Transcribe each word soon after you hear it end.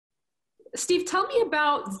Steve, tell me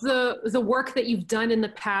about the work that you've done in the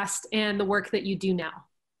past and the work that you do now.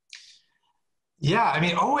 Yeah, I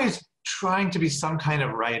mean, always trying to be some kind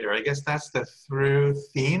of writer. I guess that's the through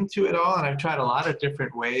theme to it all. And I've tried a lot of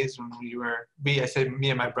different ways. When I say me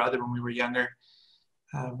and my brother, when we were younger,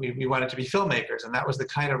 we wanted to be filmmakers. And that was the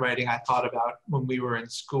kind of writing I thought about when we were in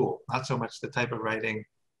school. Not so much the type of writing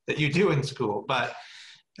that you do in school, but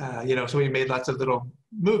so we made lots of little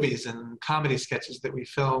movies and comedy sketches that we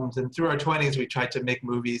filmed. And through our 20s, we tried to make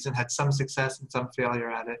movies and had some success and some failure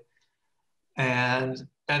at it. And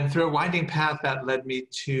through a winding path that led me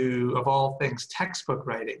to, of all things, textbook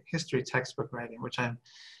writing, history textbook writing, which I'm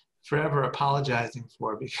forever apologizing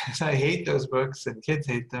for because I hate those books and kids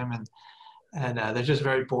hate them. And they're just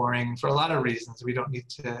very boring for a lot of reasons we don't need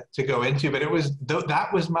to go into. But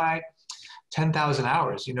that was my 10,000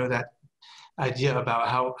 hours, that idea about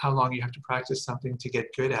how long you have to practice something to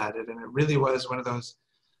get good at it. And it really was one of those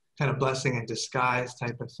kind of blessing in disguise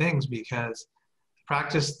type of things, because I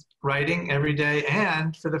practiced writing every day.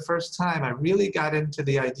 And for the first time, I really got into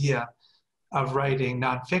the idea of writing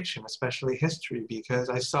nonfiction, especially history, because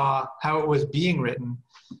I saw how it was being written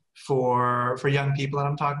for young people. And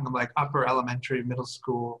I'm talking like upper elementary, middle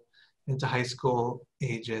school, into high school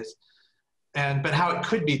ages. But how it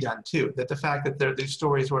could be done too, that the fact that these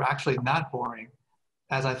stories were actually not boring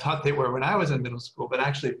as I thought they were when I was in middle school, but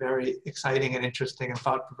actually very exciting and interesting and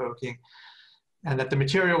thought-provoking, and that the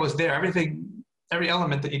material was there. Every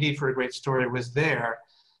element that you need for a great story was there.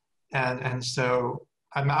 And so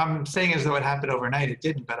I'm saying as though it happened overnight. It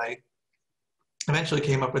didn't, but I eventually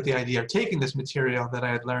came up with the idea of taking this material that I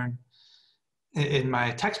had learned in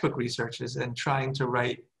my textbook researches and trying to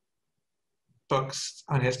write books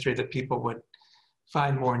on history that people would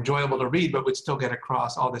find more enjoyable to read, but would still get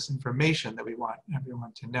across all this information that we want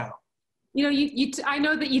everyone to know. I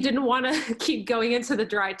know that you didn't want to keep going into the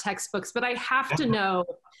dry textbooks, but I have to know,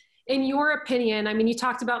 in your opinion, I mean, you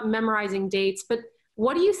talked about memorizing dates, but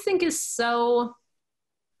what do you think is so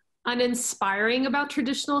uninspiring about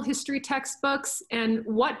traditional history textbooks, and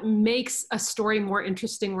what makes a story more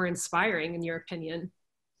interesting or inspiring, in your opinion?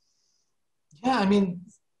 Yeah, I mean,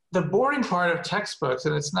 the boring part of textbooks,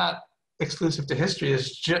 and it's not exclusive to history,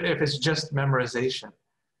 is if it's just memorization.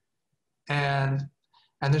 And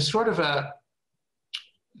there's sort of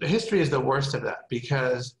the history is the worst of that,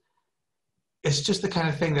 because it's just the kind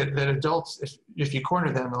of thing that adults, if you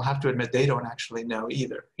corner them, they'll have to admit they don't actually know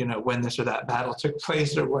either, when this or that battle took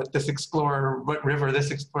place, or what river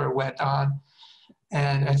this explorer went on.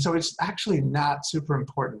 And so it's actually not super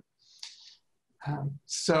important.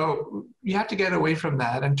 So you have to get away from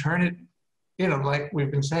that and turn it, like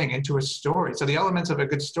we've been saying, into a story. So the elements of a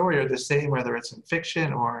good story are the same, whether it's in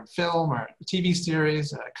fiction or in film or a TV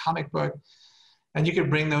series, a comic book. And you can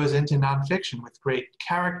bring those into nonfiction with great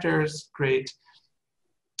characters, great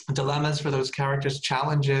dilemmas for those characters,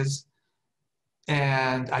 challenges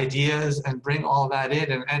and ideas, and bring all that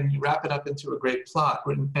in and wrap it up into a great plot.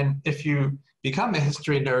 And if you become a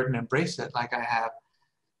history nerd and embrace it like I have,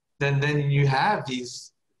 then you have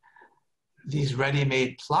these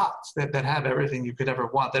ready-made plots that have everything you could ever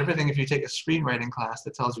want. Everything, if you take a screenwriting class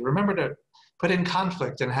that tells you, remember to put in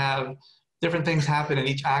conflict and have different things happen in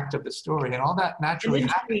each act of the story, and all that naturally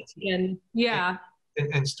happens in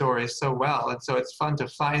stories so well. And so it's fun to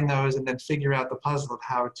find those and then figure out the puzzle of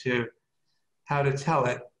how to tell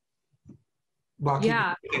it while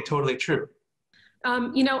keeping it totally true.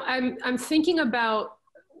 I'm thinking about,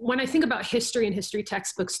 when I think about history and history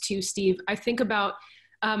textbooks too, Steve, I think about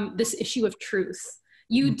this issue of truth.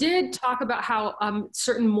 You did talk about how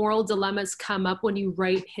certain moral dilemmas come up when you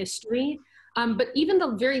write history. But even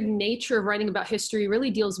the very nature of writing about history really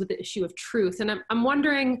deals with the issue of truth. And I'm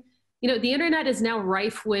wondering, the internet is now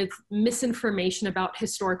rife with misinformation about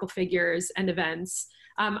historical figures and events.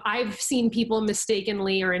 I've seen people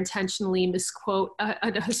mistakenly or intentionally misquote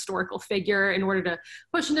a historical figure in order to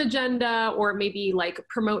push an agenda, or maybe like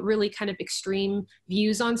promote really kind of extreme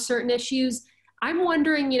views on certain issues. I'm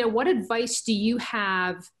wondering, what advice do you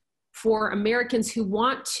have for Americans who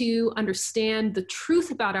want to understand the truth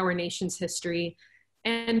about our nation's history?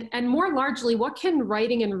 And more largely, what can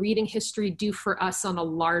writing and reading history do for us on a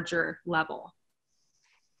larger level?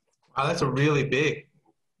 Wow, that's a really big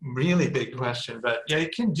question. But yeah, you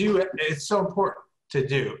can do it. It's so important to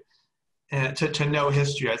do, and to know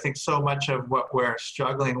history. I think so much of what we're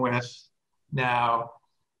struggling with now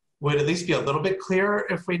would at least be a little bit clearer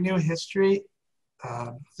if we knew history.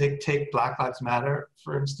 Take Black Lives Matter,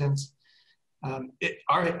 for instance. And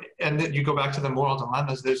then you go back to the moral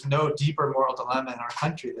dilemmas. There's no deeper moral dilemma in our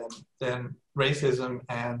country than racism,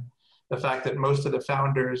 and the fact that most of the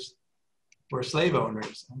founders were slave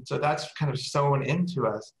owners. And so that's kind of sewn into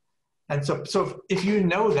us. And so if you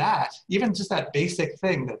know that, even just that basic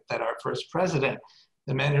thing that our first president,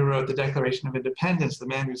 the man who wrote the Declaration of Independence, the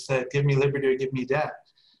man who said, give me liberty or give me death,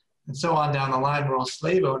 and so on down the line, we're all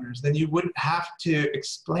slave owners, then you wouldn't have to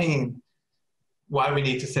explain why we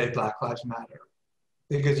need to say Black Lives Matter,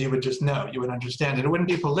 because you would just know, you would understand it. It wouldn't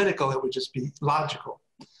be political, it would just be logical.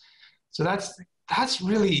 So that's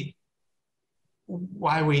really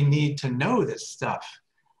why we need to know this stuff.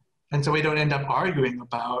 And so we don't end up arguing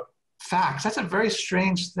about facts. That's a very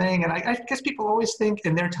strange thing. And I guess people always think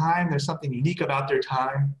in their time, there's something unique about their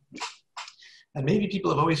time. And maybe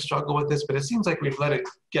people have always struggled with this, but it seems like we've let it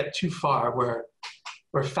get too far where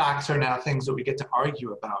facts are now things that we get to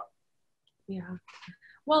argue about. Yeah.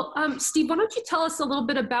 Well, Steve, why don't you tell us a little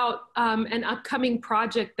bit about an upcoming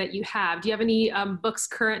project that you have? Do you have any books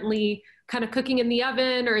currently kind of cooking in the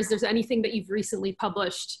oven, or is there anything that you've recently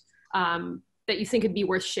published that you think would be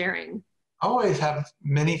worth sharing? Always have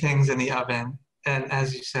many things in the oven, and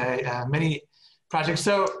as you say, many projects.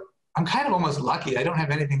 So I'm kind of almost lucky. I don't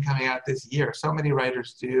have anything coming out this year. So many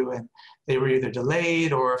writers do, and they were either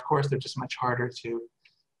delayed or, of course, they're just much harder to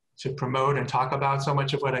promote and talk about. So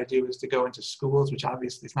much of what I do is to go into schools, which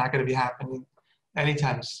obviously is not going to be happening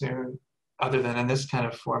anytime soon, other than in this kind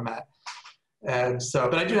of format. And so,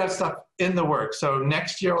 but I do have stuff in the works. So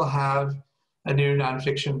next year we'll have a new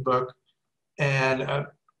nonfiction book, and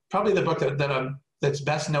probably the book that's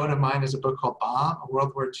best known of mine is a book called Bomb, a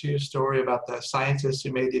World War II story about the scientists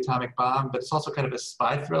who made the atomic bomb, but it's also kind of a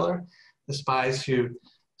spy thriller, the spies who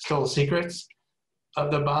stole secrets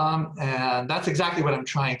of the bomb. And that's exactly what I'm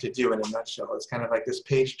trying to do in a nutshell. It's kind of like this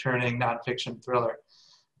page-turning nonfiction thriller.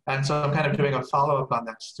 And so I'm kind of doing a follow-up on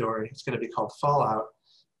that story. It's going to be called Fallout,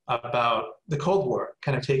 about the Cold War,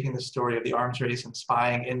 kind of taking the story of the arms race and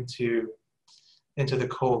spying into the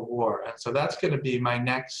Cold War. And so that's going to be my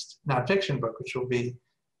next nonfiction book, which will be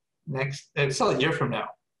it's still a year from now.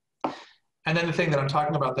 And then the thing that I'm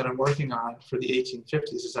talking about that I'm working on for the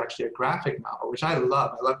 1850s is actually a graphic novel, which I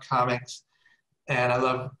love. I love comics, and I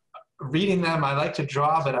love reading them. I like to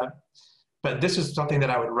draw, but this is something that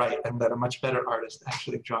I would write, and that a much better artist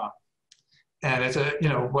actually draw. And it's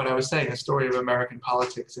what I was saying, the story of American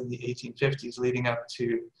politics in the 1850s leading up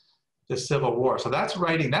to the Civil War. So that's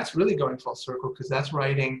writing, that's really going full circle, because that's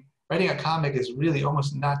writing a comic is really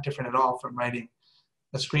almost not different at all from writing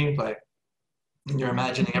a screenplay. And you're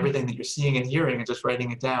imagining everything that you're seeing and hearing and just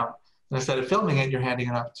writing it down. And instead of filming it, you're handing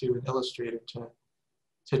it off to an illustrator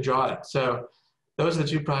to draw it. So those are the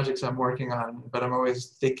two projects I'm working on, but I'm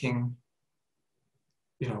always thinking,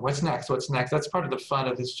 what's next? That's part of the fun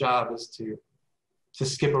of this job, is to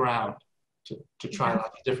skip around, to try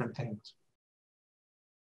lots of different things.